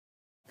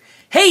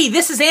Hey,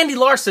 this is Andy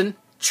Larson,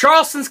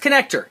 Charleston's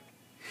Connector.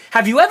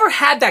 Have you ever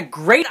had that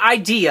great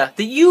idea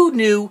that you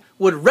knew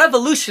would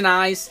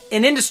revolutionize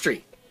an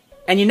industry,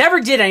 and you never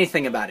did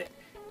anything about it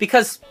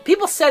because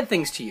people said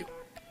things to you?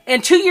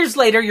 And 2 years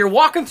later, you're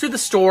walking through the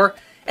store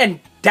and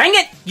dang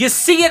it, you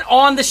see it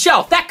on the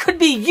shelf. That could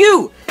be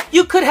you.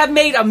 You could have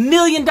made $1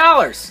 million.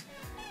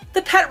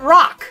 The pet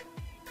rock.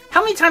 How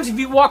many times have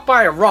you walked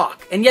by a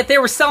rock and yet they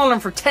were selling them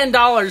for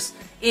 $10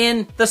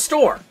 in the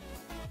store?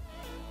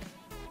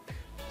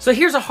 So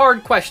here's a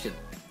hard question.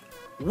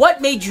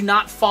 What made you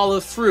not follow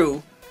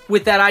through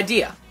with that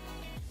idea?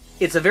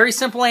 It's a very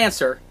simple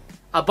answer.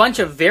 A bunch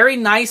of very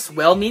nice,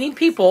 well-meaning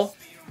people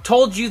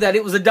told you that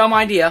it was a dumb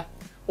idea,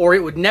 or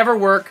it would never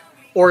work,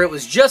 or it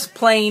was just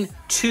plain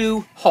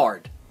too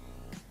hard.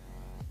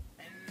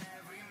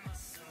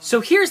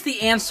 So here's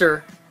the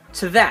answer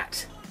to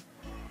that.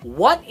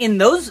 What in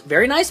those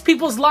very nice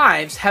people's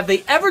lives have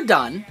they ever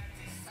done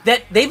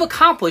that they've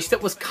accomplished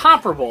that was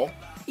comparable,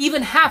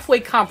 even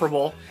halfway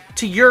comparable,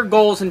 to your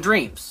goals and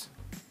dreams?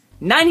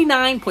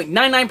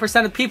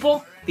 99.99% of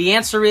people, the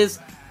answer is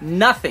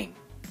nothing.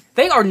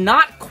 They are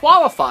not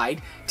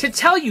qualified to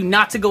tell you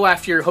not to go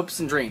after your hopes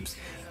and dreams.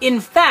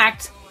 In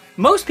fact,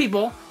 most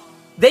people,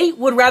 they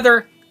would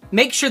rather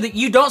make sure that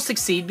you don't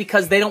succeed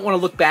because they don't want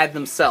to look bad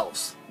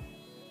themselves.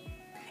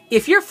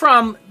 If you're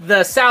from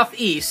the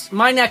Southeast,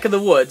 my neck of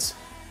the woods,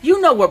 you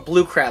know what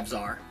blue crabs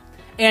are.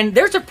 And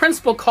there's a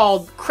principle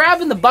called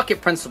crab in the bucket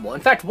principle.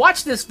 In fact,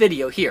 watch this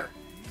video here.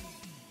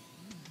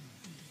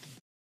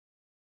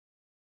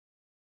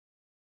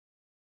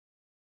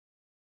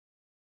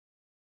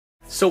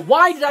 So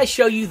why did I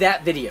show you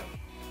that video?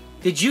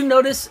 Did you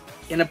notice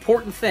an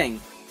important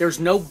thing? There's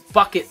no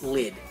bucket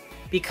lid.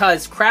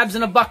 Because crabs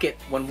in a bucket,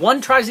 when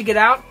one tries to get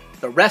out,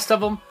 the rest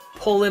of them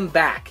pull him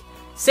back.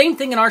 Same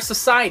thing in our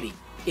society.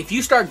 If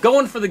you start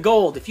going for the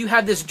gold, if you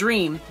have this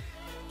dream,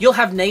 you'll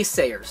have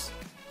naysayers.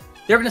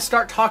 They're going to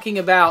start talking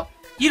about,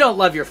 you don't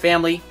love your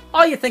family,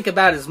 all you think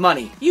about is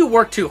money, you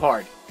work too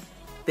hard.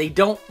 They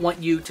don't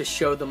want you to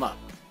show them up.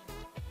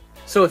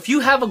 So if you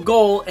have a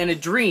goal and a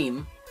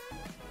dream,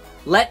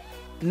 let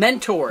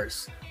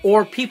mentors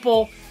or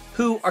people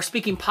who are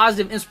speaking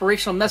positive,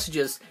 inspirational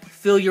messages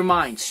fill your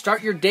mind.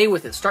 Start your day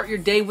with it. Start your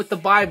day with the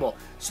Bible.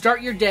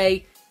 Start your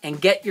day and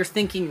get your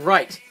thinking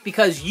right,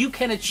 because you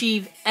can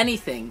achieve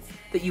anything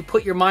that you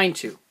put your mind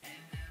to.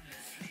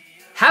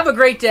 Have a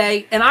great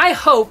day, and I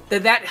hope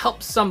that that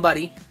helps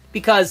somebody,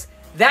 because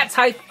that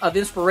type of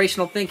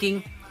inspirational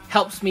thinking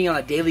helps me on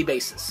a daily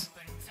basis.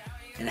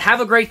 And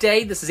have a great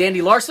day. This is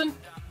Andy Larson,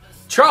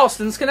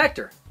 Charleston's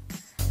Connector.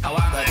 Oh,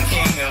 I'm the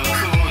king of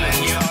cool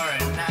and you're